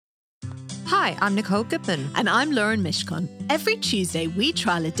Hi, I'm Nicole Goodman. And I'm Lauren Mishcon. Every Tuesday, we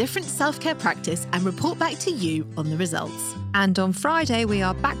trial a different self-care practice and report back to you on the results. And on Friday, we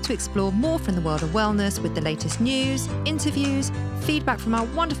are back to explore more from the world of wellness with the latest news, interviews, feedback from our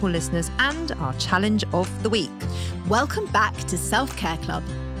wonderful listeners, and our challenge of the week. Welcome back to Self-Care Club,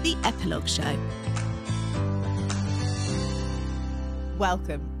 the Epilogue Show.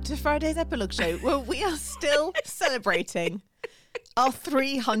 Welcome to Friday's Epilogue Show, where we are still celebrating our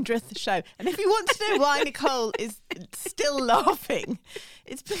 300th show. And if you want to know why Nicole is still laughing,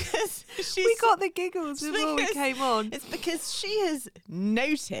 it's because we got the giggles before we came on. It's because she has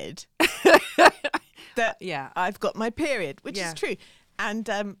noted that I've got my period, which is true. And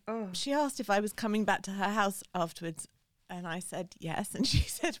she asked if I was coming back to her house afterwards. And I said yes. And she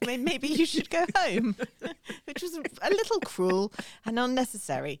said, maybe you should go home, which was a little cruel and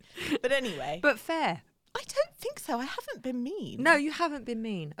unnecessary. But anyway. But fair. I don't think so. I haven't been mean. No, you haven't been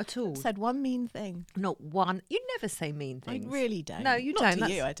mean at all. I've said one mean thing. Not one. You never say mean things. I really don't. No, you don't. Not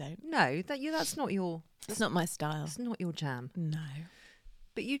to you, I don't. No, that's not your... It's not my style. It's not your jam. No.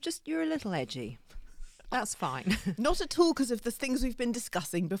 But you're a little edgy. That's fine. Not at all, because of the things we've been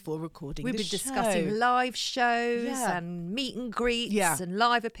discussing before recording. We've been discussing live shows and meet and greets and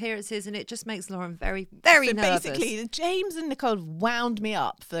live appearances, and it just makes Lauren very, very nervous. Basically, James and Nicole wound me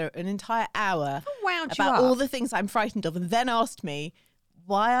up for an entire hour about all the things I'm frightened of, and then asked me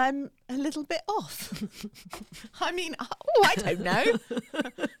why I'm a little bit off. I mean, I don't know.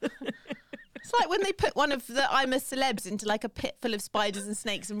 It's like when they put one of the I'm a Celebs into like a pit full of spiders and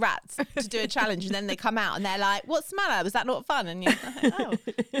snakes and rats to do a challenge, and then they come out and they're like, "What's the matter? Was that not fun?" And you're like, "Oh,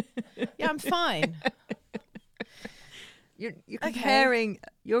 yeah, I'm fine." You're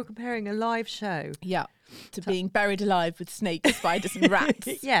comparing a live show, to being buried alive with snakes, spiders, and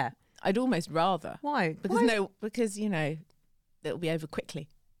rats. Yeah, I'd almost rather. Why? Because it'll be over quickly.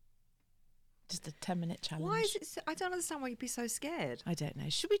 Just a 10-minute challenge. Why is it? I don't understand why you'd be so scared. I don't know.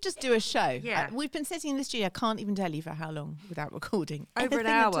 Should we just do a show? Yeah. We've been sitting in the studio. I can't even tell you for how long without recording. Over an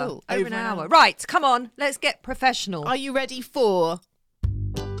Anything hour. at all. Over an hour. Right, come on. Let's get professional. Are you ready for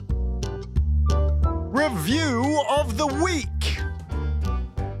Review of the Week?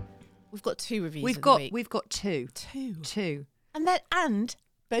 We've got two reviews. We've got two. Two. And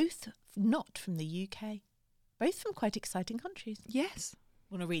both not from the UK. Both from quite exciting countries. Yes.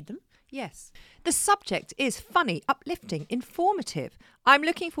 Want to read them? Yes. The subject is funny, uplifting, informative. I'm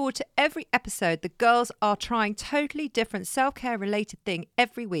looking forward to every episode. The girls are trying totally different self-care related thing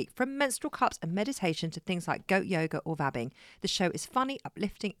every week, from menstrual cups and meditation to things like goat yoga or vabbing. The show is funny,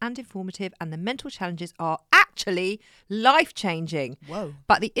 uplifting and informative, and the mental challenges are actually life-changing. Whoa.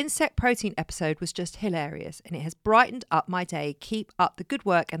 But the insect protein episode was just hilarious, and it has brightened up my day. Keep up the good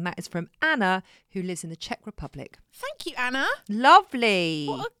work. And that is from Anna, who lives in the Czech Republic. Thank you, Anna. Lovely.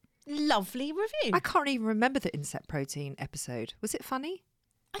 What a lovely review. I can't even remember the insect protein episode. Was it funny?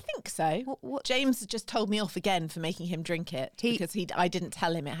 I think so. What? James just told me off again for making him drink it because I didn't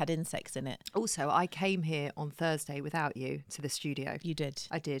tell him it had insects in it. Also, I came here on Thursday without you to the studio. You did.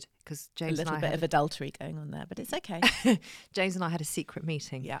 I did, because James and I had a little bit of adultery going on there, but it's okay. James and I had a secret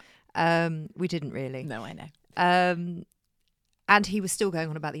meeting. Yeah. We didn't really. No, I know. And he was still going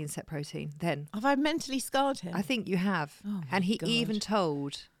on about the insect protein then. Have I mentally scarred him? I think you have. Oh, and he God. even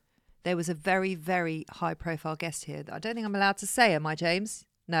told... There was a very, very high-profile guest here that I don't think I'm allowed to say, am I, James?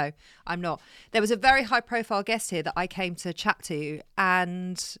 No, I'm not. There was a very high-profile guest here that I came to chat to,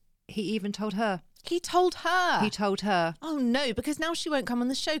 and he even told her. He told her? He told her. Oh, no, because now she won't come on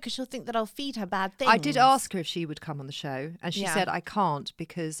the show because she'll think that I'll feed her bad things. I did ask her if she would come on the show, and she Yeah. said, I can't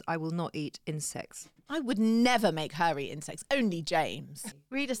because I will not eat insects. I would never make her eat insects, only James.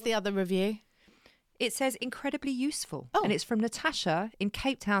 Read us the other review. It says incredibly useful, Oh. and it's from Natasha in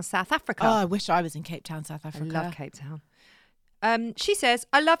Cape Town, South Africa. Oh, I wish I was in Cape Town, South I Africa. love Cape Town. She says,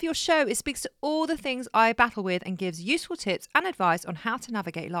 I love your show. It speaks to all the things I battle with and gives useful tips and advice on how to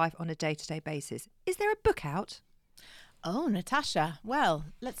navigate life on a day-to-day basis. Is there a book out? Oh, Natasha. Well,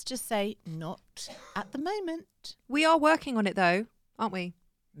 let's just say not at the moment. We are working on it, though, aren't we?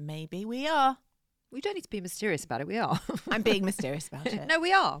 Maybe we are. We don't need to be mysterious about it. We are. I'm being mysterious about it. No,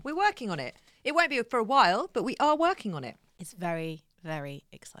 we are. We're working on it. It won't be for a while, but we are working on it. It's very, very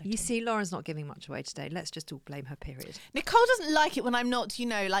exciting. You see, Lauren's not giving much away today. Let's just all blame her period. Nicole doesn't like it when I'm not,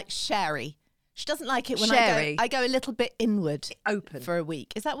 like sherry. She doesn't like it when Sherry. I go a little bit inward. Open. For a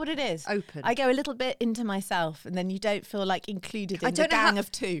week. Is that what it is? Open. I go a little bit into myself and then you don't feel like included in the gang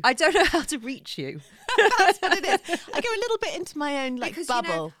of two. I don't know how to reach you. That's what it is. I go a little bit into my own Because,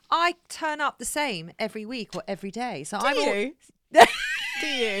 bubble. I turn up the same every week or every day. So Do I'm you? Do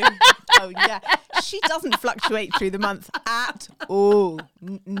you? Oh, yeah. She doesn't fluctuate through the month at all.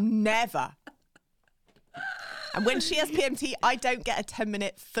 Never. And when she has PMT, I don't get a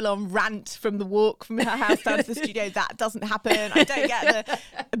 10-minute full-on rant from the walk from her house down to the studio. That doesn't happen. I don't get the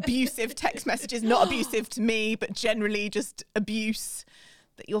abusive text messages, not abusive to me, but generally just abuse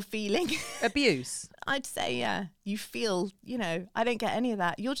that you're feeling. Abuse? I'd say, yeah. You feel, I don't get any of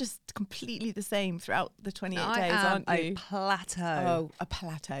that. You're just completely the same throughout the 28 days, aren't you? A plateau. Oh, a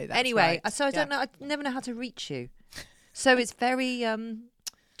plateau. That's anyway, right. so I don't know. I never know how to reach you. So it's very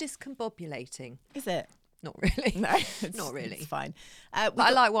discombobulating. Is it? Not really. No, not really. It's fine. But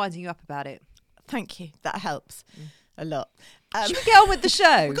I like winding you up about it. Thank you. That helps a lot. Should we get on with the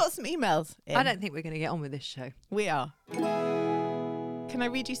show? We've got some emails in. I don't think we're going to get on with this show. We are. Can I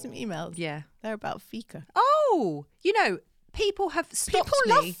read you some emails? Yeah. They're about fika. Oh, people have stopped me.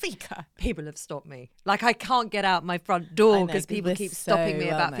 People love fika. People have stopped me. Like, I can't get out my front door I know, because people we're keep so stopping me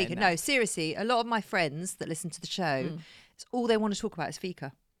about well fika. known No, seriously, a lot of my friends that listen to the show, it's all they want to talk about is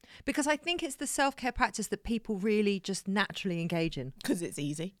fika. Because I think it's the self-care practice that people really just naturally engage in. Because it's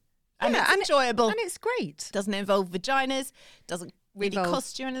easy. And Yeah, it's enjoyable. And it's great. Doesn't involve vaginas. Doesn't really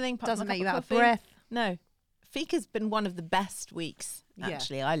cost you anything. apart Doesn't from a make you cup out of of coffee. breath. No. Fika's been one of the best weeks, Yeah.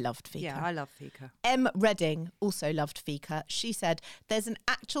 actually. I loved fika. Yeah, I love fika. M. Redding also loved fika. She said, there's an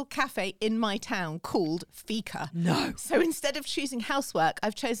actual cafe in my town called Fika. No. So instead of choosing housework,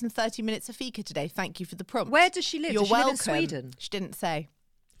 I've chosen 30 minutes of fika today. Thank you for the prompt. Where does she live? You're Does she live welcome. in Sweden? She didn't say.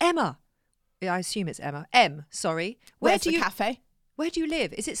 Emma. Yeah, I assume it's Emma. M, sorry. Where's the cafe? Where do you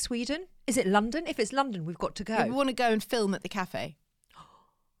live? Is it Sweden? Is it London? If it's London, we've got to go. If we want to go and film at the cafe,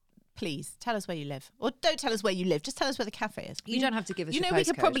 please tell us where you live. Or don't tell us where you live. Just tell us where the cafe is. You don't have to give us your we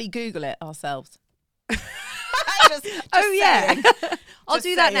could postcode. probably Google it ourselves. Just yeah. saying. I'll Just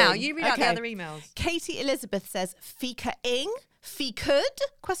do that now. saying. You read out the Okay. other emails. Katie Elizabeth says, fika-ing? Fee-could? ?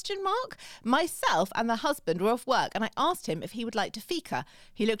 Myself and the husband were off work and I asked him if he would like to fika.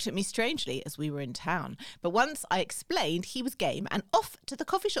 He looked at me strangely as we were in town. But once I explained, he was game and off to the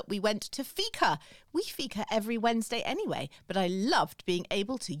coffee shop we went to fika. We fika every Wednesday anyway, but I loved being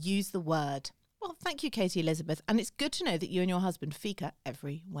able to use the word. Well, thank you, Katie Elizabeth. And it's good to know that you and your husband fika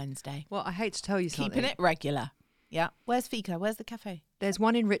every Wednesday. Well, I hate to tell you something. Keeping it regular. Yeah. Where's fika? Where's the cafe? There's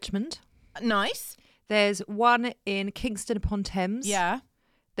one in Richmond. Nice. There's one in Kingston upon Thames. Yeah.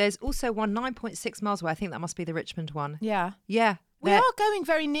 There's also one 9.6 miles away. I think that must be the Richmond one. Yeah. Yeah. We are going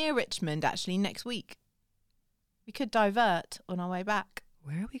very near Richmond, actually, next week. We could divert on our way back.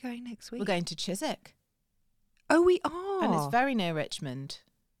 Where are we going next week? We're going to Chiswick. Oh, we are. And it's very near Richmond.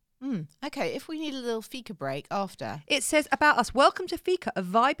 Okay, if we need a little fika break after. It says about us, welcome to Fika, a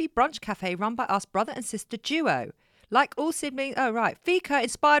vibey brunch cafe run by us brother and sister duo. Like all siblings, Fika,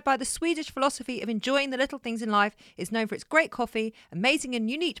 inspired by the Swedish philosophy of enjoying the little things in life, is known for its great coffee, amazing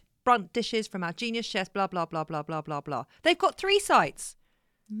and unique brunch dishes from our genius chefs, blah, blah, blah, blah, blah, blah, blah. They've got 3 sites.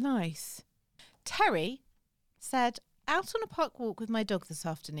 Nice. Terry said, out on a park walk with my dog this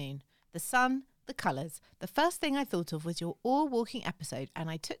afternoon. The sun, the colours. The first thing I thought of was your all walking episode, and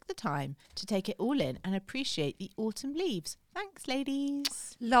I took the time to take it all in and appreciate the autumn leaves. Thanks,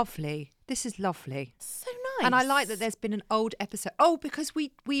 ladies. Lovely. This is lovely. So nice. And I like that there's been an old episode. Oh, because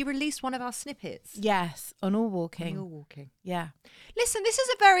we released one of our snippets. Yes, on all walking. All walking. Yeah. Listen, this is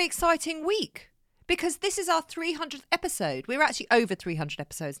a very exciting week because this is our 300th episode. We're actually over 300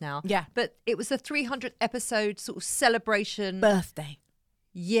 episodes now. Yeah. But it was the 300th episode sort of celebration. Birthday.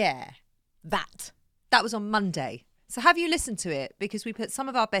 Yeah. That was on Monday. So have you listened to it? Because we put some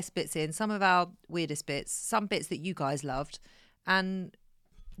of our best bits in, some of our weirdest bits, some bits that you guys loved. And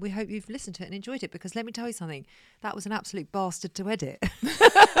we hope you've listened to it and enjoyed it, because let me tell you something, that was an absolute bastard to edit.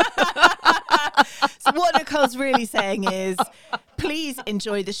 So what Nicole's really saying is, please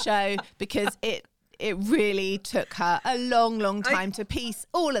enjoy the show, because it really took her a long time to piece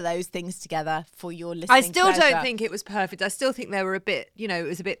all of those things together for your listening I still pleasure. don't think it was perfect. I still think there were a bit, it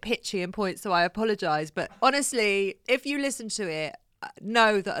was a bit pitchy in points, so I apologise. But honestly, if you listen to it,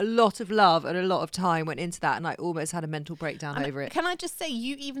 know that a lot of love and a lot of time went into that, and I almost had a mental breakdown over it. Can I just say,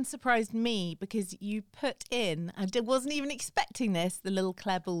 you even surprised me, because you put in, I wasn't even expecting this, the little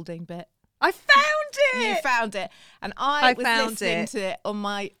Claire Balding bit. I found it! You found it. And I was found listening it. to it on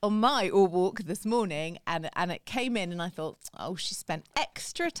my all walk this morning, and it came in, and I thought, oh, she spent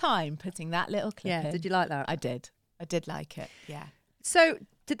extra time putting that little clip in. Yeah, did you like that? I did like it. Yeah. So,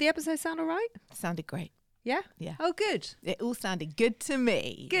 did the episode sound all right? It sounded great. Yeah? Yeah. Oh, good. It all sounded good to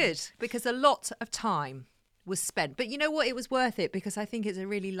me. Good, because a lot of time was spent. But you know what? It was worth it, because I think it's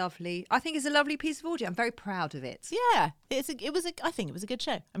a lovely piece of audio. I'm very proud of it. Yeah. I think it was a good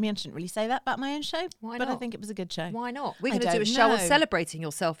show. I mean, I shouldn't really say that about my own show. Why But I not? think it was a good show. Why not? We're I going to do a don't show on know. celebrating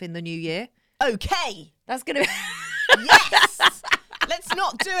yourself in the new year. Okay. That's going to be... Yes. Let's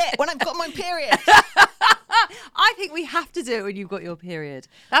not do it when I've got my period. I think we have to do it when you've got your period.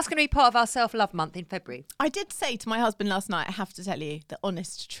 That's going to be part of our self-love month in February. I did say to my husband last night, I have to tell you the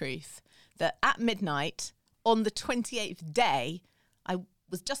honest truth, that at midnight on the 28th day, I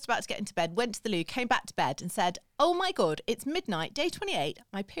was just about to get into bed, went to the loo, came back to bed and said, oh my God, it's midnight, day 28.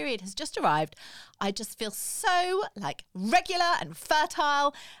 My period has just arrived. I just feel so like regular and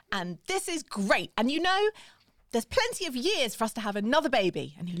fertile and this is great. And you know, there's plenty of years for us to have another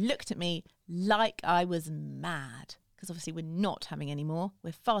baby. And he looked at me like I was mad because obviously we're not having any more.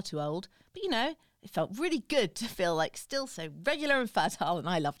 We're far too old. But you know, it felt really good to feel like still so regular and fertile and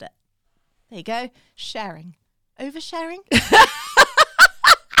I loved it. There you go. Sharing. Oversharing?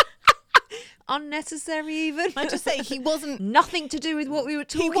 Unnecessary even. I just say he wasn't... Nothing to do with what we were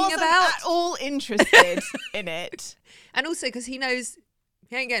talking He wasn't about. at all interested in it. And also because he knows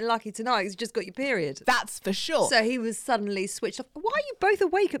he ain't getting lucky tonight because you just got your period. That's for sure. So he was suddenly switched off. Why are you both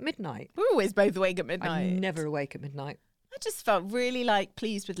awake at midnight? We're always both awake at midnight. I'm never awake at midnight. I just felt really like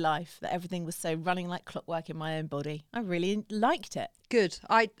pleased with life, that everything was so running like clockwork in my own body. I really liked it. Good.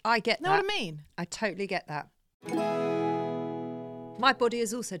 I get Know that. what I mean? I totally get that. My body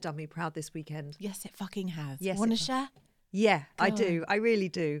has also done me proud this weekend. Yes, it fucking has. Yes, Want to it has. share? Yeah, I Go do. I really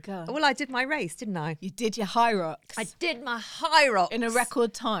do. Go. Well, I did my race, didn't I? You did your high rocks. I did my high rocks. In a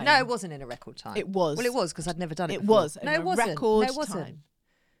record time. No, it wasn't in a record time. It was. Well, it was because I'd never done it It before. was in No, it a wasn't. record No, it wasn't. time.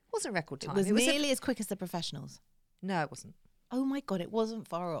 It wasn't record time. It was a- nearly as quick as the professionals. No, it wasn't. Oh my God, it wasn't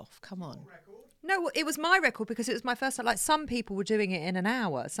far off. Come on. No, it was my record because it was my first time. Like some people were doing it in an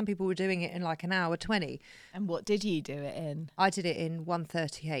hour. Some people were doing it in like an hour 20. And what did you do it in? I did it in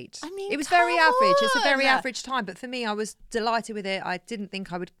 1:38. I mean, it was very come average. It's a very on. average time. But for me, I was delighted with it. I didn't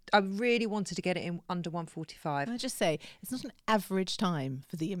think I would. I really wanted to get it in under 1:45. Can I just say, it's not an average time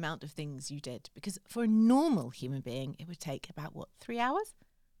for the amount of things you did. Because for a normal human being, it would take about, 3 hours?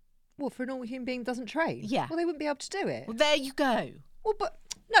 Well, for a normal human being doesn't train. Yeah. Well, they wouldn't be able to do it. Well, there you go. Well, but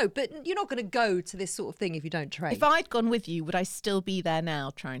you're not going to go to this sort of thing if you don't train. If I'd gone with you, would I still be there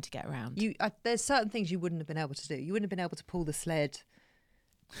now trying to get around? There's certain things you wouldn't have been able to do. You wouldn't have been able to pull the sled.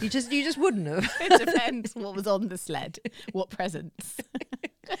 You just wouldn't have. It depends what was on the sled, what presents.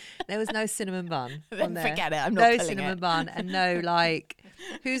 There was no cinnamon bun. Then on there. forget it, I'm not no pulling cinnamon it. bun and no like.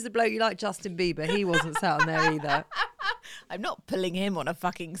 Who's the bloke you like? Justin Bieber. He wasn't sat on there either. I'm not pulling him on a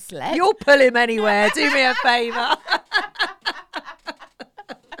fucking sled. You'll pull him anywhere. Do me a favour.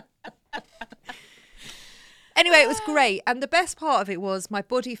 Anyway, it was great. And the best part of it was my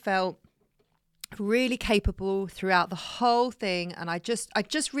body felt really capable throughout the whole thing. And I just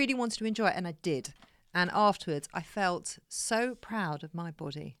really wanted to enjoy it. And I did. And afterwards, I felt so proud of my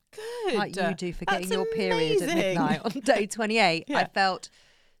body. Good. Like you do for getting That's your period at amazing. midnight on day 28. Yeah. I felt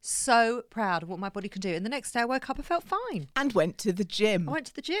so proud of what my body could do. And the next day I woke up, I felt fine. And went to the gym. I went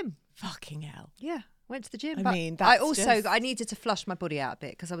to the gym. Fucking hell. Yeah, went to the gym. I but mean, I that's also just- I needed to flush my body out a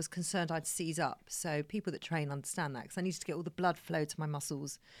bit because I was concerned I'd seize up. So people that train understand that because I needed to get all the blood flow to my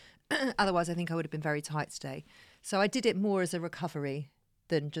muscles. Otherwise, I think I would have been very tight today. So I did it more as a recovery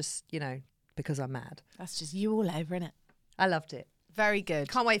than just, because I'm mad. That's just you all over, innit? I loved it. Very good.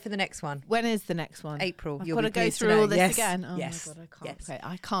 Can't wait for the next one. When is the next one? April. I've You'll got be to go pleased to through know. all this Yes. again. Oh Yes. my God, I can't. Yes. Okay,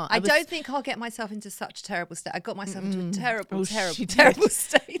 I can't. I was- don't think I'll get myself into such terrible state. I got myself into a terrible, Oh, terrible, she did. terrible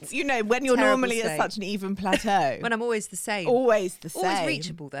state. You know, when you're Terrible normally at state. such an even plateau. When I'm always the same. always the same. Always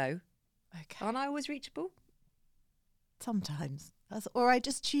reachable, though. Okay. Aren't I always reachable? Sometimes. Or I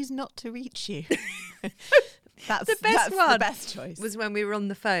just choose not to reach you. That's The best that's one the best choice. was when we were on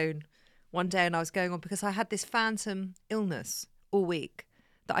the phone one day and I was going on because I had this phantom illness all week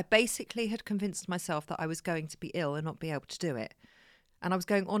that I basically had convinced myself that I was going to be ill and not be able to do it. And I was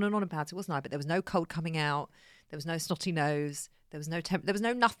going on and on about it, wasn't I? But there was no cold coming out. There was no snotty nose. There was no there was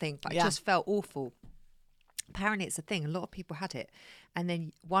no nothing. But Yeah. I just felt awful. Apparently it's a thing. A lot of people had it. And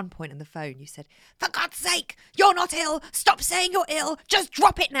then one point on the phone, you said, for God's sake, you're not ill. Stop saying you're ill. Just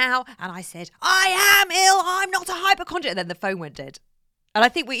drop it now. And I said, I am ill. I'm not a hypochondriac. And then the phone went dead. And I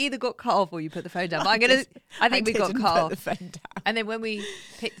think we either got cut off or you put the phone down. But I think we got didn't cut put off. the phone down. And then when we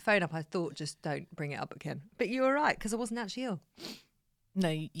picked the phone up, I thought, just don't bring it up again. But you were right, because I wasn't actually ill. No,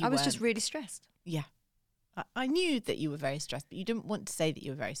 you I was just weren't. really stressed. Yeah. I knew that you were very stressed, but you didn't want to say that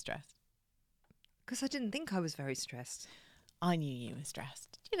you were very stressed. Because I didn't think I was very stressed. I knew you were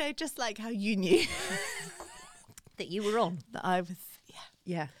stressed. You know, just like how you knew That you were on. that I was.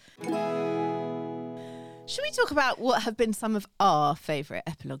 Yeah. Yeah. Should we talk about what have been some of our favourite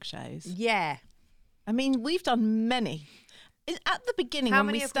epilogue shows? Yeah. I mean, we've done many. At the beginning, How when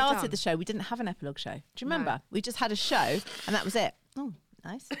many we have we done? started the show, we didn't have an epilogue show. Do you No. remember? We just had a show, and that was it. Oh,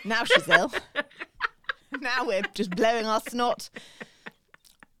 nice. Now she's ill. Now we're just blowing our snot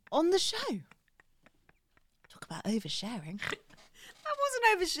on the show. about oversharing. That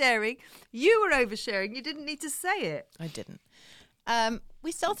wasn't oversharing. You were oversharing. You didn't need to say it. I didn't.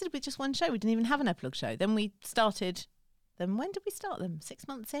 We started with just one show. We didn't even have an epilogue show. Then we started them. When did we start them? 6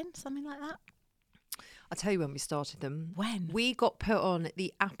 months in? Something like that? I'll tell you when we started them. When? We got put on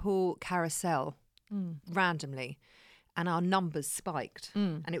the Apple carousel randomly, and our numbers spiked.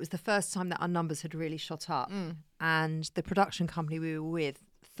 And it was the first time that our numbers had really shot up. And the production company we were with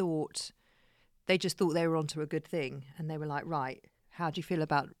they just thought they were onto a good thing. And they were like, right, how do you feel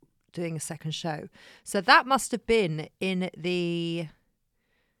about doing a second show? So that must have been in the...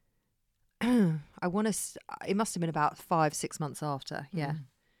 it must have been about 5-6 months after, yeah.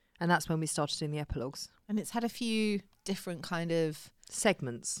 And that's when we started doing the epilogues. And it's had a few different kind of...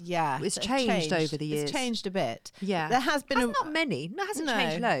 segments. Yeah. It's changed over the years. It's changed a bit. Yeah. There has been not many. No, it hasn't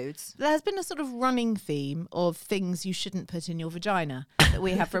changed loads. There has been a sort of running theme of things you shouldn't put in your vagina that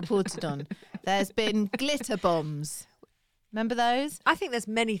we have reported on. There's been glitter bombs. Remember those? I think there's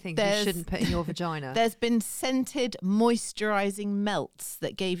many things you shouldn't put in your vagina. There's been scented moisturising melts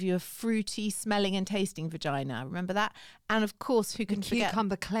that gave you a fruity smelling and tasting vagina. Remember that? And of course, who can forget?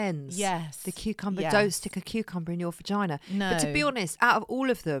 Cucumber cleanse. Yes. The cucumber. Yes. Don't stick a cucumber in your vagina. No. But to be honest, out of all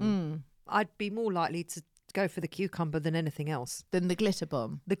of them, I'd be more likely to go for the cucumber than anything else. Than the glitter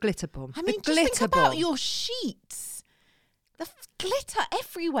bomb. The glitter bomb. I mean, the just glitter think about bomb. your sheets. The glitter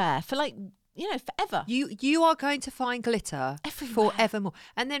everywhere for forever. You are going to find glitter Everywhere. forevermore.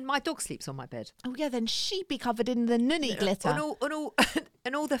 And then my dog sleeps on my bed. Oh yeah, then she'd be covered in the nunny glitter. And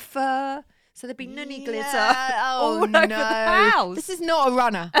all the fur. So there'd be nunny glitter Oh all no. over the house. This is not a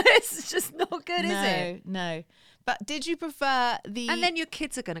runner. It's just not good, is it? No. But did you prefer the... And then your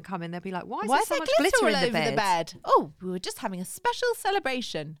kids are going to come in. They'll be like, why is Why there is so there much glitter glitter all in over the bed? Oh, we were just having a special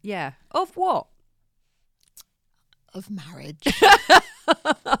celebration Yeah. Of what? of marriage.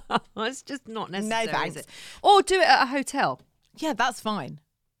 It's just not necessary, No, thanks. is it? Or do it at a hotel. Yeah, that's fine.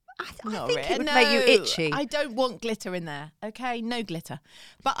 I Not think really. it would make you itchy. I don't want glitter in there. Okay, no glitter.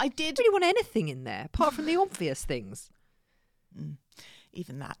 But I did... really want anything in there, apart from the obvious things.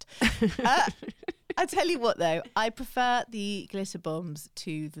 Even that. I tell you what, though, I prefer the glitter bombs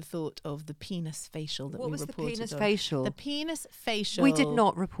to the thought of the penis facial that What we was the reported penis on. facial? The penis facial. We did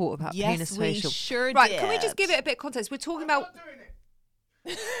not report about Yes, penis we facial. sure Right, did. can we just give it a bit of context? We're talking about...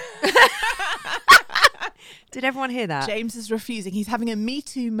 Did everyone hear that? James is refusing. He's having a Me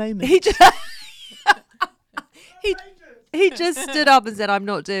Too moment. He just, he just stood up and said, I'm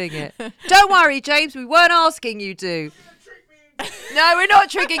not doing it. Don't worry, James, we weren't asking you to. No, we're not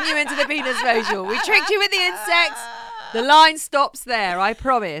tricking you into the penis facial. We tricked you with the insects. The line stops there, I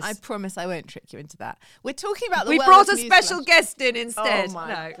promise. I promise I won't trick you into that. We're talking about the We Wellness brought a News special Flash. guest in instead. Oh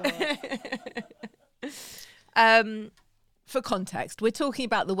my God. For context, we're talking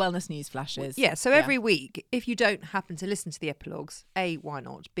about the wellness news flashes. Yeah, so every week, if you don't happen to listen to the epilogues, A, why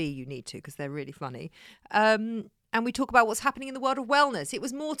not? B, you need to because they're really funny. And we talk about what's happening in the world of wellness. It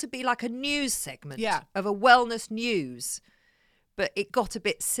was more to be like a news segment of a wellness news, but it got a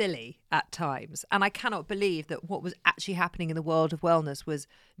bit silly at times. And I cannot believe that what was actually happening in the world of wellness was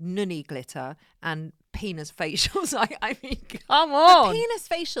nunny glitter and penis facials. I mean, come on. Penis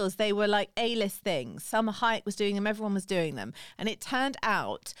facials, they were like A-list things. Summer Hayek was doing them, everyone was doing them. And it turned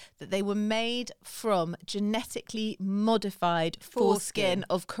out that they were made from genetically modified foreskin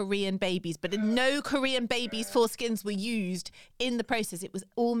of Korean babies. But no Korean babies' foreskins were used in the process. It was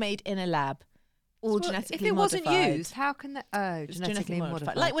all made in a lab. All genetically if it modified. wasn't used, how can that? Oh, It's genetically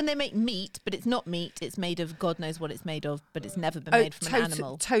modified. Like when they make meat, but it's not meat. It's made of God knows what it's made of, but it's never been made from an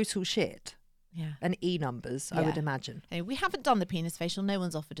animal. Total shit. Yeah. And E numbers, I Yeah. would imagine. Anyway, we haven't done the penis facial. No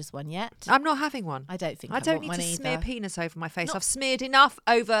one's offered us one yet. I'm not having one. I don't think I don't want need one to smear either. penis over my face. Not- I've smeared enough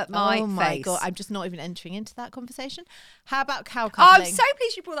over my face. Oh my God, I'm just not even entering into that conversation. How about cow Oh, cuddling? I'm so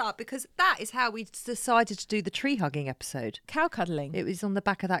pleased you brought that up because that is how we decided to do the tree hugging episode. Cow cuddling. It was on the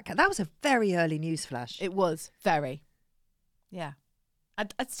back of that. That was a very early news flash. It was very. Yeah.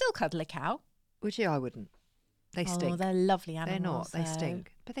 I'd still cuddle a cow. Which I wouldn't. They stink. Oh, they're lovely They're animals. not. They though.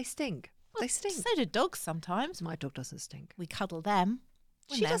 stink. But they stink. Well, They stink. So do dogs sometimes. My dog doesn't stink. We cuddle them.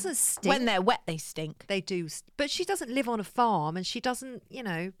 When She they're- doesn't stink. When they're wet, they stink. They do. But she doesn't live on a farm and she doesn't,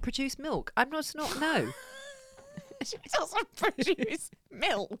 produce milk. I'm not no. She doesn't produce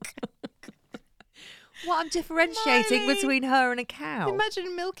milk. What I'm differentiating Miley. between her and a cow.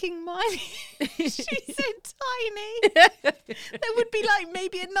 Imagine milking Miley. She's so tiny. There would be like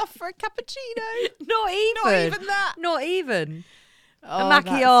maybe enough for a cappuccino. Not even. Not even that. Not even. Oh, a that's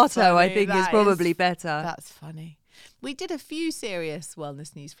macchiato, I funny. think, is That probably better. That's funny. We did a few serious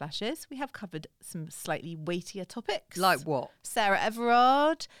wellness news flashes. We have covered some slightly weightier topics. Like what? Sarah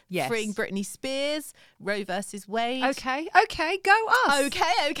Everard, Yes. freeing Britney Spears, Roe versus Wade. Okay, go us.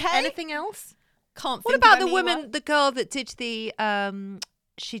 Okay. Anything else? Can't What think about of the anyone. woman, the girl that did the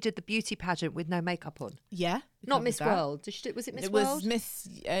she did the beauty pageant with no makeup on? Yeah. we Not covered Miss that. World. Did she do, was it Miss It World? was Miss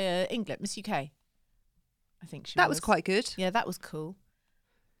England, Miss UK. I think she That was quite good. Yeah, that was cool.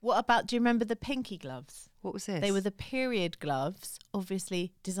 What about, do you remember the pinky gloves? What was this? They were the period gloves,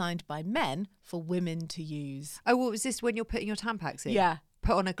 obviously designed by men for women to use. Oh, what was this when you're putting your Tampax in? Yeah.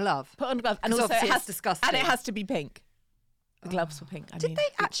 Put on a glove. Put on a glove. And 'Cause also obviously it it's has, disgusting. And it has to be pink. The gloves were pink. I Did mean,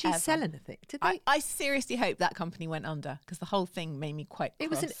 they actually whoever. sell anything? Did they? I seriously hope that company went under because the whole thing made me quite It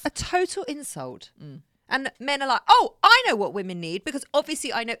was cross. a total insult. And men are like, oh, I know what women need because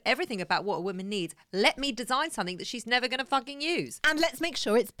obviously I know everything about what a woman needs. Let me design something that she's never going to fucking use. And let's make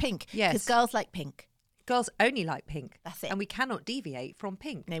sure it's pink. Yes. Because girls like pink. Girls only like pink. That's it. And we cannot deviate from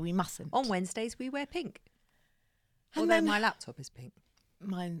pink. No, we mustn't. On Wednesdays, we wear pink. And Although then- my laptop is pink.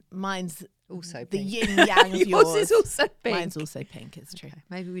 Mine's Also the pink. yin yang of yours. Yours is also pink. Mine's also pink, it's true. Okay,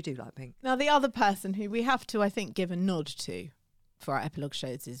 maybe we do like pink. Now, the other person who we have to, I think, give a nod to for our epilogue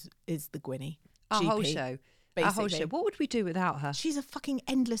shows is the Gwynny. Our GP, whole show. Our whole basically. show. What would we do without her? She's a fucking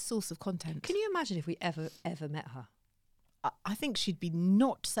endless source of content. Can you imagine if we ever met her? I think she'd be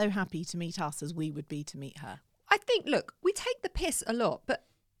not so happy to meet us as we would be to meet her. I think, look, we take the piss a lot, but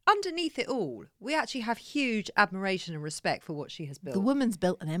underneath it all, we actually have huge admiration and respect for what she has built. The woman's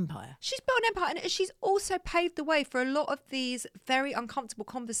built an empire. She's built an empire and she's also paved the way for a lot of these very uncomfortable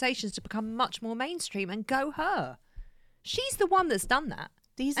conversations to become much more mainstream and go her. She's the one that's done that.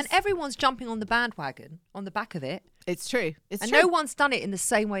 And everyone's jumping on the bandwagon on the back of it. It's true. It's and true. no one's done it in the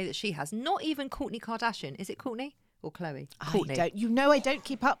same way that she has. Not even Kourtney Kardashian. Is it Kourtney or Khloe? Kourtney. I don't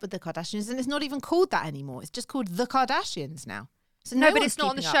keep up with the Kardashians, and it's not even called that anymore. It's just called the Kardashians now. So No, but one's it's not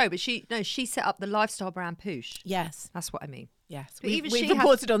on the keeping show. up. But she set up the lifestyle brand Poosh. Yes, That's what I mean. yes. But even We've she has-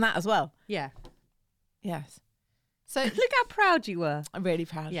 reported on that as well. Yeah. Yes. So Look how proud you were. I'm really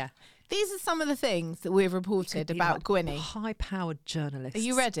proud. Yeah. These are some of the things that we've reported about Gwynny. High-powered journalists. Are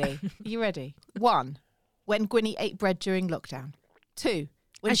you ready? Are you ready? 1, when Gwynny ate bread during lockdown. 2,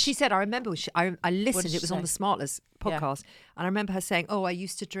 when And she said, I remember, I listened, did it she was on say? the Smartless Yeah. podcast, and I remember her saying, oh, I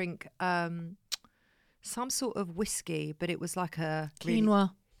used to drink some sort of whiskey, but it was like a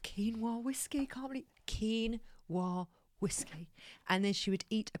quinoa. quinoa whiskey, can't believe, quinoa whiskey. And then she would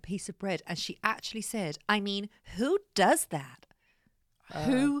eat a piece of bread, and she actually said, I mean, who does that?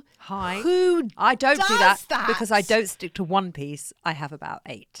 Who Who I don't do does that, that? because I don't stick to one piece. I have about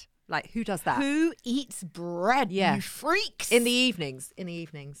 8. Like, who does that? Who eats bread? Yeah. You freaks. In the evenings.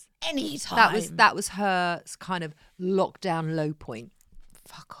 anytime. That was her kind of lockdown low point.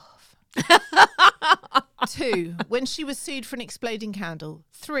 Fuck off. 2, when she was sued for an exploding candle.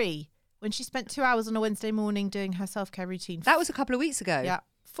 3, when she spent 2 hours on a Wednesday morning doing her self-care routine. That was a couple of weeks ago. Yeah.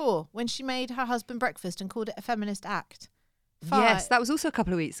 4, when she made her husband breakfast and called it a feminist act. 5, Yes, that was also a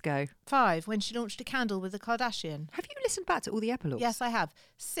couple of weeks ago. 5, when she launched a candle with a Kardashian. Have you listened back to all the epilogues? Yes, I have.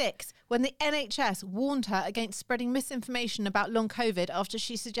 6, when the NHS warned her against spreading misinformation about long COVID after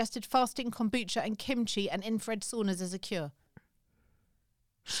she suggested fasting kombucha and kimchi and infrared saunas as a cure.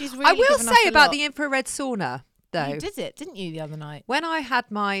 She's really I will given us say a about lot. the infrared sauna, though. You did it, didn't you, the other night? When I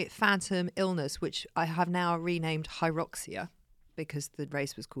had my phantom illness, which I have now renamed hyroxia, because the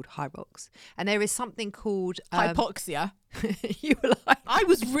race was called Hyrox, and there is something called Hypoxia. you were like, I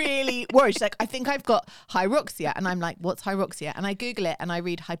was really worried. She's like, I think I've got hyroxia. And I'm like, what's hyroxia? And I Google it and I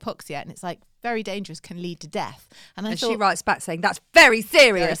read hypoxia and it's like, very dangerous, can lead to death. And I and thought, she writes back saying, that's very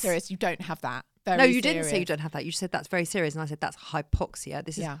serious. very serious, you don't have that. Very No, you didn't say you serious. don't have that. You said that's very serious. And I said, that's hypoxia.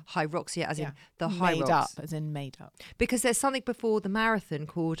 This is Yeah. hyroxia, as Yeah. in the Made hyrox. up, as in made up. Because there's something before the marathon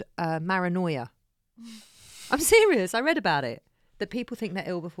called maranoia. I'm serious. I read about it. That people think they're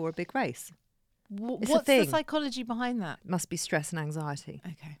ill before a big race. It's a What's the thing. psychology behind that? It must be stress and anxiety.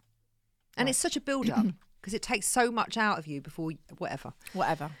 Okay, And Right. it's such a build-up because it takes so much out of you before whatever.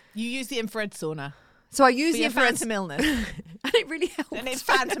 whatever. You use the infrared sauna So I use for the your infrared phantom illness, and it really helped. and its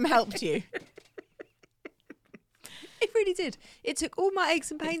phantom helped you. It really did. It took all my aches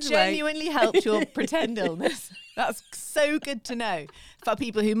and It pains away. genuinely helped your pretend illness. That's so good to know for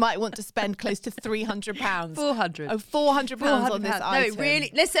people who might want to spend close to £300. 400. Oh, £400 on this No, item. it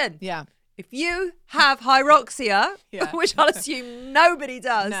really. Listen. Yeah. If you have hyroxia, Yeah. which I'll assume nobody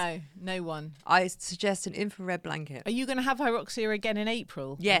does, No one. I suggest an infrared blanket. Are you going to have hyroxia again in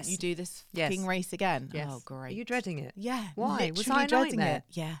April? when Yes. You do this Yes. fucking race again? Yes. Oh, great. Are you dreading it? Yeah. Why? Was literally I a dreading nightmare?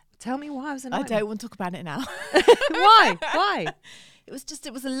 it. Yeah. Tell me why I was a I nightmare. don't want to talk about it now. Why? Why? It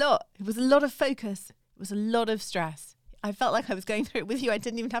was a lot. It was a lot of focus. It was a lot of stress. I felt like I was going through it with you. I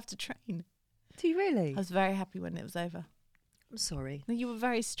didn't even have to train. Do you really? I was very happy when it was over. I'm sorry. No, you were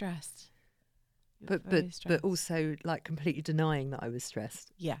very stressed. But also like completely denying that I was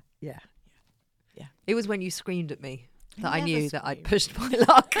stressed. Yeah. Yeah. Yeah. It was when you screamed at me that I never knew that I'd screamed. pushed my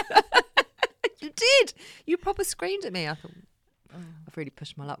luck. You did. You proper screamed at me. I thought, I've really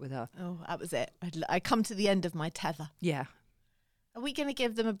pushed my luck with her. Oh, that was it. I come to the end of my tether. Yeah. Are we going to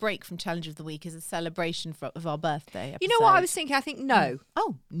give them a break from Challenge of the Week as a celebration of our birthday episode? You know what I was thinking? I think no.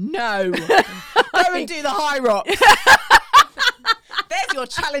 Oh, no. Go and do the high rock. There's your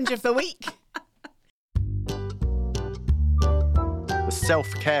Challenge of the Week. The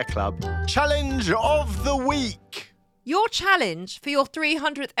Self-Care Club Challenge of the Week. Your challenge for your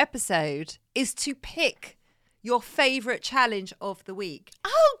 300th episode is to pick your favourite challenge of the week.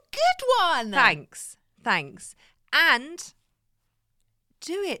 Oh, good one. Thanks. And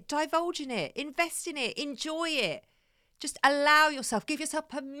do it. Divulge in it. Invest in it. Enjoy it. Just allow yourself, give yourself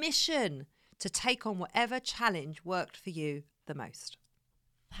permission to take on whatever challenge worked for you the most.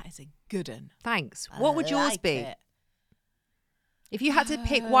 That is a good one. Thanks. What would yours like be? it. If you had to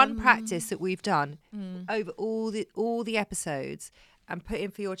pick one practice that we've done over all the episodes and put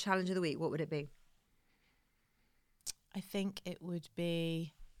in for your challenge of the week, what would it be? I think it would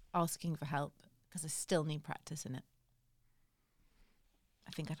be asking for help because I still need practice in it.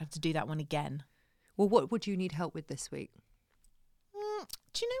 I think I'd have to do that one again. Well, what would you need help with this week?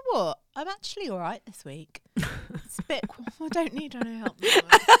 Do you know what? I'm actually all right this week. It's a bit. I don't need any help.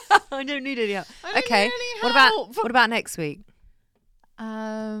 I don't need any help. I don't Okay. need any What help. about next week?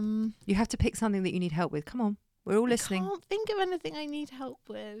 I You have to pick something that you need help with. Come on. We're all listening. can't think of anything I need help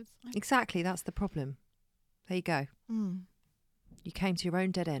with. Exactly. That's the problem. There you go. Mm. You came to your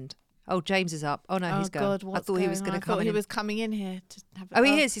own dead end. Oh, James is up. Oh, no, he's gone. God, I what's thought he was going going on? to I thought come he in. was coming in here to have. Oh,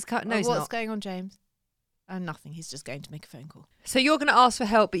 he is. He's cut. No, he's what's not. going on, James? Nothing. He's just going to make a phone call. So you're going to ask for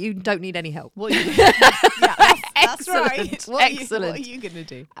help, but you don't need any help. What? Are you yeah, that's right. Excellent. What Excellent. What are you going to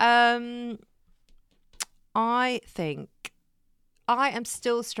do? I think I am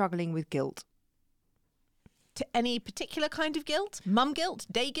still struggling with guilt. To any particular kind of guilt? Mum guilt?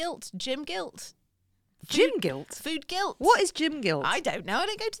 Day guilt? Gym guilt? Gym guilt? Food guilt? What is gym guilt? I don't know. I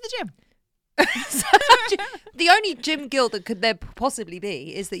don't go to the gym. The only gym guilt that could there possibly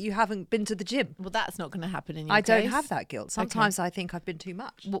be is that you haven't been to the gym. Well, that's not going to happen in your I don't case. have that guilt. Sometimes I think I've been too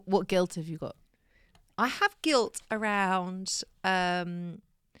much. What guilt have you got? I have guilt around,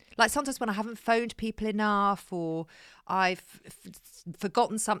 like sometimes when I haven't phoned people enough, or I've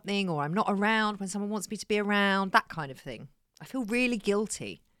forgotten something, or I'm not around when someone wants me to be around, that kind of thing. I feel really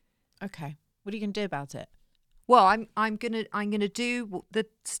guilty. Okay. What are you going to do about it? Well, I'm gonna do the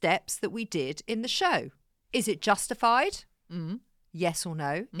steps that we did in the show. Is it justified? Yes or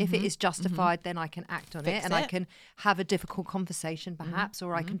no? If it is justified, then I can act on Fix it, and I it. can have a difficult conversation perhaps,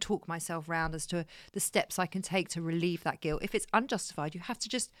 or I can talk myself round as to the steps I can take to relieve that guilt. If it's unjustified, you have to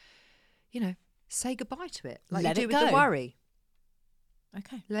just, say goodbye to it, like Let you it do with the go. worry.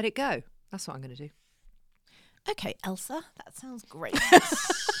 Okay. Let it go. That's what I'm going to do. Okay, Elsa. That sounds great.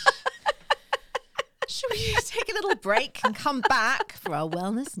 Should we take a little break and come back for our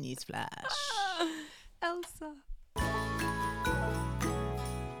wellness news flash? Elsa.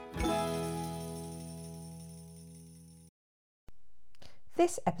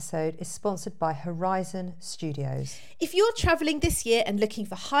 This episode is sponsored by Horizon Studios. If you're travelling this year and looking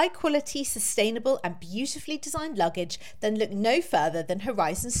for high quality, sustainable and beautifully designed luggage, then look no further than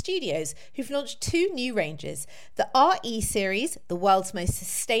Horizon Studios, who've launched 2 new ranges. The RE series, the world's most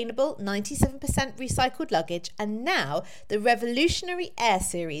sustainable 97% recycled luggage, and now the revolutionary Air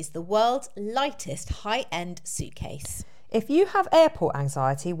series, the world's lightest high-end suitcase. If you have airport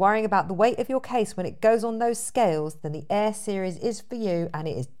anxiety, worrying about the weight of your case when it goes on those scales, then the Air series is for you, and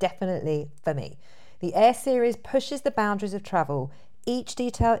it is definitely for me. The Air series pushes the boundaries of travel. Each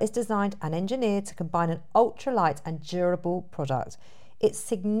detail is designed and engineered to combine an ultralight and durable product. It's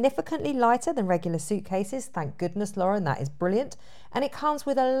significantly lighter than regular suitcases, thank goodness, Lauren, that is brilliant. And it comes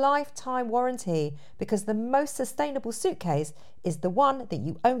with a lifetime warranty, because the most sustainable suitcase is the one that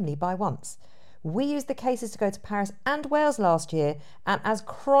you only buy once. We used the cases to go to Paris and Wales last year, and as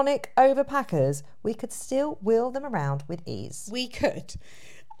chronic overpackers, we could still wheel them around with ease. We could.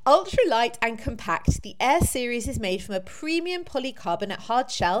 Ultra light and compact, the Air series is made from a premium polycarbonate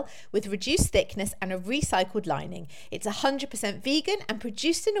hard shell with reduced thickness and a recycled lining. It's 100% vegan and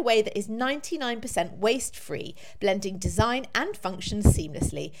produced in a way that is 99% waste-free, blending design and function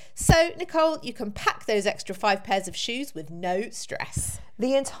seamlessly. So, Nicole, you can pack those extra 5 pairs of shoes with no stress.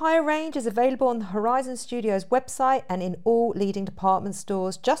 The entire range is available on the Horizon Studios website and in all leading department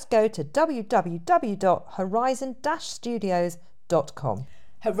stores. Just go to www.horizon-studios.com.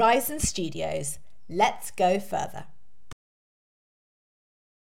 Horizon Studios. Let's go further.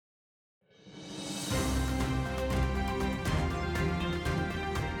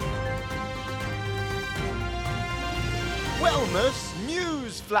 Wellness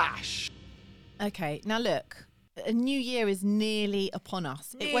News Flash. Okay, now look, a new year is nearly upon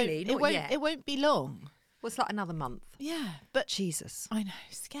us. Nearly, not yet. It won't be long. Well, it's like another month. Yeah, but Jesus. I know,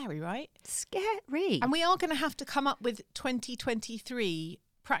 scary, right? Scary. And we are going to have to come up with 2023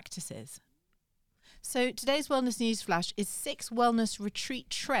 practices. So today's Wellness News Flash is 6 wellness retreat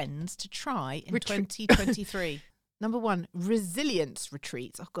trends to try in 2023. Number 1, resilience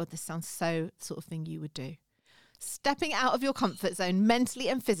retreats. Oh God, this sounds so sort of thing you would do. Stepping out of your comfort zone mentally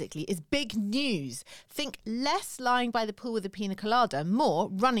and physically is big news. Think less lying by the pool with a pina colada, more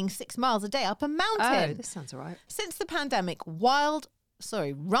running 6 miles a day up a mountain. Oh, this sounds all right. Since the pandemic, Run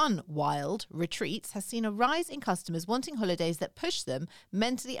Wild retreats has seen a rise in customers wanting holidays that push them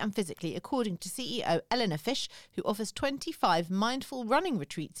mentally and physically, according to CEO Eleanor Fish, who offers 25 mindful running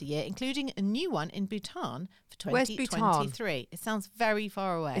retreats a year, including a new one in Bhutan for 2023. Where's Bhutan? It sounds very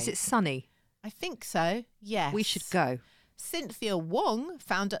far away. Is it sunny? I think so, yes. We should go. Cynthia Wong,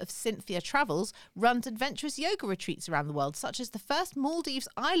 founder of Cynthia Travels, runs adventurous yoga retreats around the world, such as the first Maldives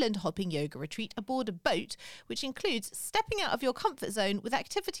island hopping yoga retreat aboard a boat, which includes stepping out of your comfort zone with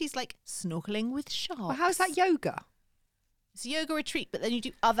activities like snorkeling with sharks. Well, how's that yoga? It's a yoga retreat, but then you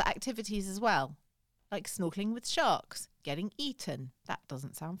do other activities as well, like snorkeling with sharks, getting eaten. That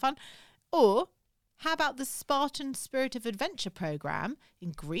doesn't sound fun. Or how about the Spartan Spirit of Adventure program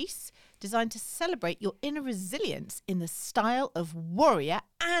in Greece, designed to celebrate your inner resilience in the style of warrior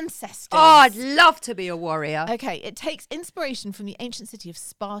ancestors? Oh, I'd love to be a warrior. Okay, it takes inspiration from the ancient city of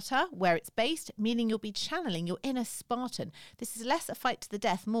Sparta, where it's based, meaning you'll be channeling your inner Spartan. This is less a fight to the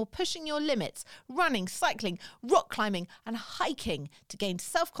death, more pushing your limits, running, cycling, rock climbing, and hiking to gain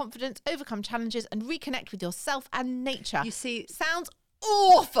self-confidence, overcome challenges, and reconnect with yourself and nature. You see, Sounds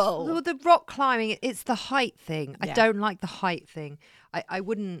awful. well, the rock climbing, it's the height thing. Yeah. I don't like the height thing. I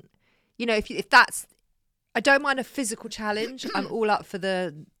wouldn't, if that's, I don't mind a physical challenge. I'm all up for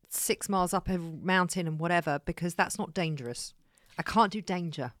the 6 miles up a mountain and whatever, because that's not dangerous. I can't do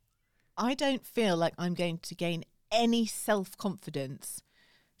danger. I don't feel like I'm going to gain any self-confidence.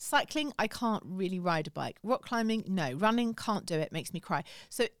 Cycling, I can't really ride a bike. Rock climbing, no. Running, can't do it, makes me cry.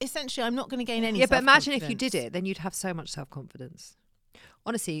 So essentially, I'm not going to gain any Yeah, but imagine if you self-confidence. did it, then you'd have so much self-confidence.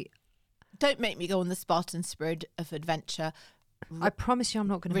 Honestly, Don't make me go on the Spartan Spirit of Adventure I promise you I'm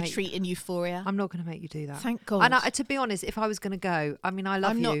not going to retreat in Euphoria. I'm not going to make you do that. Thank God. And to be honest, if I was going to go, I mean, I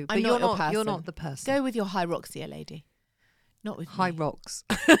love I'm not- you, but I'm you're not your not. You're person. not the person. Go with your Hyroxia lady. Not with High me. rocks.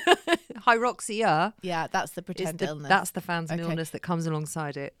 Hyroxia Yeah, that's the is pretend illness. that's the fans Okay. illness that comes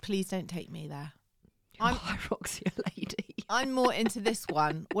alongside it. Please don't take me there. You're I'm- Hyroxia lady. I'm more into this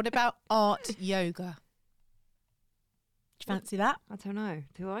one. What about art yoga? Do you fancy that? I don't know.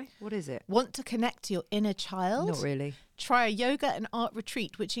 Do I? What is it? Want to connect to your inner child? Not really. Try a yoga and art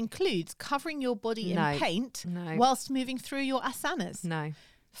retreat, which includes covering your body No. in paint No. whilst moving through your asanas. No.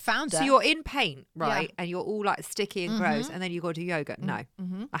 Founder. So you're in paint, right? Yeah. And you're all like sticky and gross, and then you got to do yoga. No.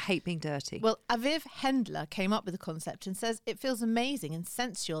 Mhm. I hate being dirty. Well, Aviv Hendler came up with the concept and says it feels amazing and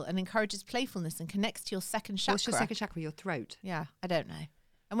sensual and encourages playfulness and connects to your second chakra. What's your second chakra? Your throat. Yeah, I don't know.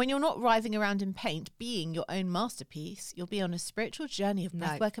 And when you're not writhing around in paint, being your own masterpiece, you'll be on a spiritual journey of No.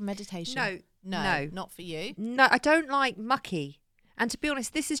 breathwork and meditation. No. No, not for you. No, I don't like mucky. And to be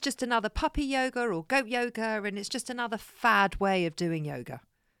honest, this is just another puppy yoga or goat yoga, and it's just another fad way of doing yoga.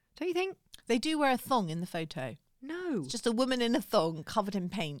 Don't you think? They do wear a thong in the photo. No. It's just a woman in a thong covered in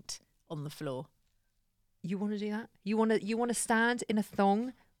paint on the floor. You want to do that? You want to stand in a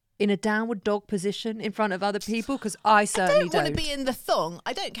thong in a downward dog position in front of other people? Because I I certainly don't want to be in the thong.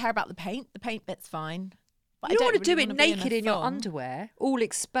 I don't care about the paint. The paint bit's fine. But You I don't want to really do it wanna be naked a in your thong. underwear, all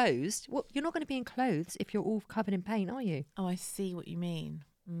exposed. Well, you're not going to be in clothes if you're all covered in paint, are you? Oh, I see what you mean.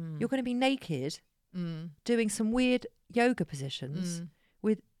 You're going to be naked doing some weird yoga positions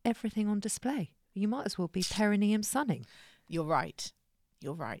with everything on display. You might as well be perineum sunning. You're right.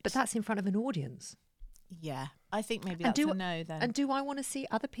 You're right. But that's in front of an audience. yeah, I think maybe And that's do- a no then. And do I want to see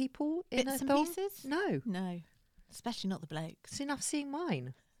other people in Bits a and thong? pieces? No. No, especially not the blokes. It's enough seeing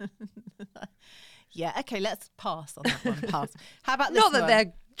mine. Yeah, okay, let's pass on that one. Pass. How about this Not that one?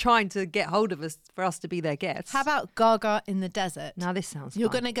 they're trying to get hold of us for us to be their guests. How about Gaga in the desert? Now this sounds You're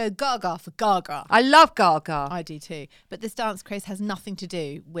fun. going to go Gaga for Gaga. I love Gaga. I do too. But this dance craze has nothing to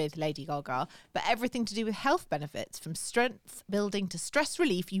do with Lady Gaga, but everything to do with health benefits. From strength building to stress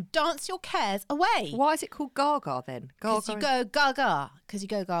relief, you dance your cares away. Why is it called Gaga then? Because you go Gaga. Because you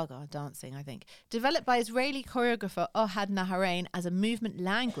go Gaga dancing, I think. Developed by Israeli choreographer Ohad Naharain as a movement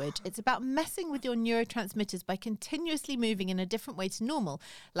language, it's about messing with your neurotransmitters by continuously moving in a different way to normal,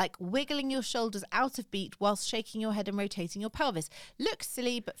 like wiggling your shoulders out of beat whilst shaking your head and rotating your pelvis. Looks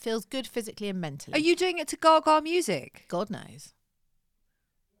silly, but feels good physically and mentally. Are you doing it to Gaga music? God knows.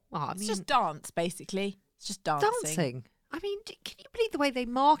 Well, I It's mean, just dance, basically. It's just dancing. dancing. I mean, can you believe the way they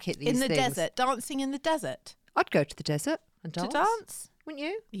market these In the things? desert. Dancing in the desert. I'd go to the desert and dance. To dance? Wouldn't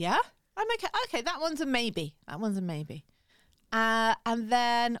you? Yeah. I'm okay. Okay, that one's a maybe. And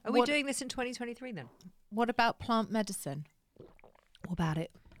then... Are we doing this in 2023 then? What about plant medicine? What about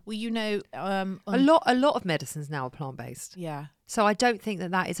it? Well, you know... A lot of medicines now are plant-based. Yeah. So I don't think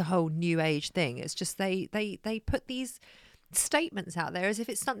that is a whole new age thing. It's just they put these statements out there as if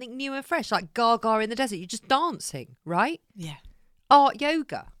it's something new and fresh, like Gaga in the desert. You're just dancing, right? Yeah. Art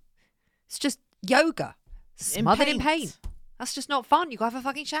yoga. It's just yoga. Smothered in paint. paint. That's just not fun. You got to have a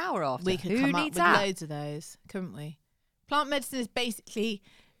fucking shower after. We could Who come up needs with that? loads of those, couldn't we? Plant medicine is basically,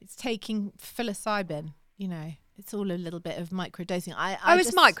 it's taking psilocybin, you know. It's all a little bit of microdosing.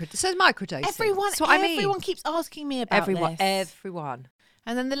 It's microdosing. Everyone, That's what I mean. everyone keeps asking me about this. Everyone.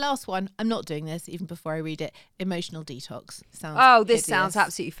 And then the last one, I'm not doing this even before I read it. Emotional detox. Sounds Oh, this hideous. sounds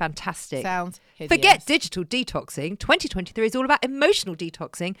absolutely fantastic. Sounds hideous. Forget digital detoxing. 2023 is all about emotional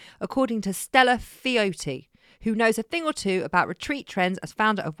detoxing, according to Stella Fiotti, who knows a thing or two about retreat trends as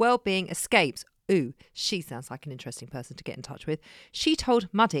founder of Wellbeing Escapes. Ooh, she sounds like an interesting person to get in touch with. She told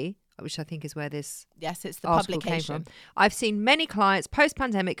Muddy, which I think is where this Yes, it's the article publication. came from. I've seen many clients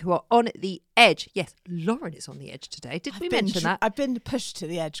post-pandemic who are on the edge. Yes, Lauren is on the edge today. Did we mention that? I've been pushed to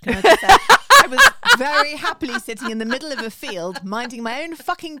the edge. Can I just say? I was very happily sitting in the middle of a field, minding my own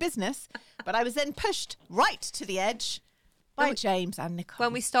fucking business, but I was then pushed right to the edge by James and Nicole.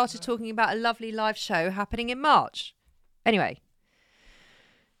 When we started talking about a lovely live show happening in March. Anyway,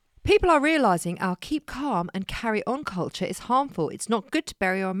 people are realising our keep calm and carry on culture is harmful. It's not good to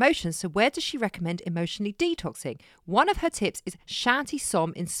bury your emotions. So where does she recommend emotionally detoxing? One of her tips is Shanti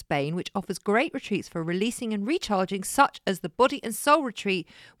Som in Spain, which offers great retreats for releasing and recharging, such as the Body and Soul Retreat,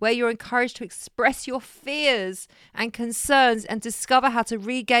 where you're encouraged to express your fears and concerns and discover how to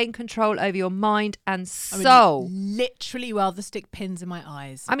regain control over your mind and soul. Literally rather stick pins in my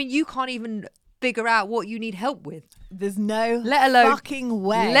eyes. I mean, you can't even figure out what you need help with. There's no Let alone fucking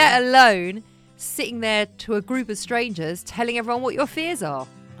way. Let alone sitting there to a group of strangers telling everyone what your fears are.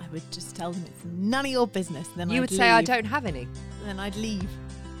 I would just tell them it's none of your business. Then You I'd would say, I leave. don't have any. Then I'd leave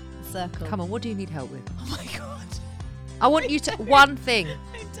the circle. Come on, what do you need help with? Oh my God. I want you to, one thing.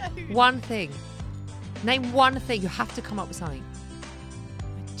 I don't. One thing. Name one thing. You have to come up with something.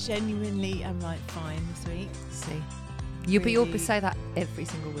 I genuinely am like fine this week. See? But you'll Really? say that every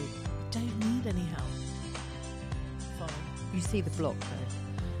single week. Don't need any help. Fine. You see the block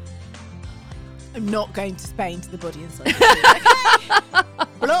though. I'm not going to Spain to the Body and Soul. Okay?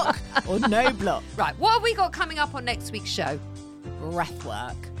 Block or no block. Right, what have we got coming up on next week's show? Breath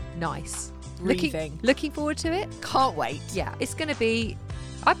work. Nice. Breathing. Looking forward to it? Can't wait. Yeah, it's going to be...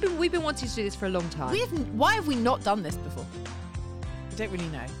 We've been wanting to do this for a long time. Why have we not done this before? I don't really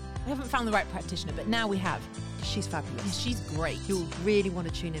know. We haven't found the right practitioner, but now we have. She's fabulous. Yeah, she's great. You'll really want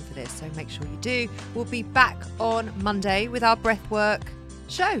to tune in for this, so make sure you do. We'll be back on Monday with our breathwork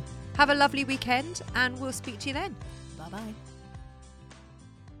show. Have a lovely weekend, and we'll speak to you then. Bye-bye.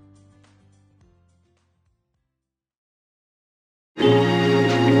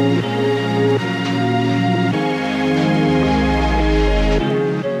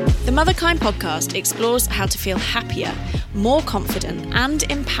 The Motherkind podcast explores how to feel happier, more confident and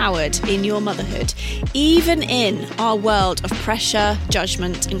empowered in your motherhood, even in our world of pressure,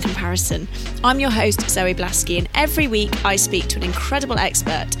 judgment and comparison. I'm your host, Zoe Blaskey, and every week I speak to an incredible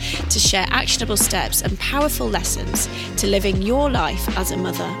expert to share actionable steps and powerful lessons to living your life as a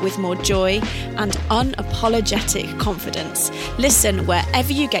mother with more joy and unapologetic confidence. Listen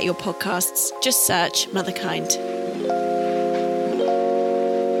wherever you get your podcasts, just search Motherkind.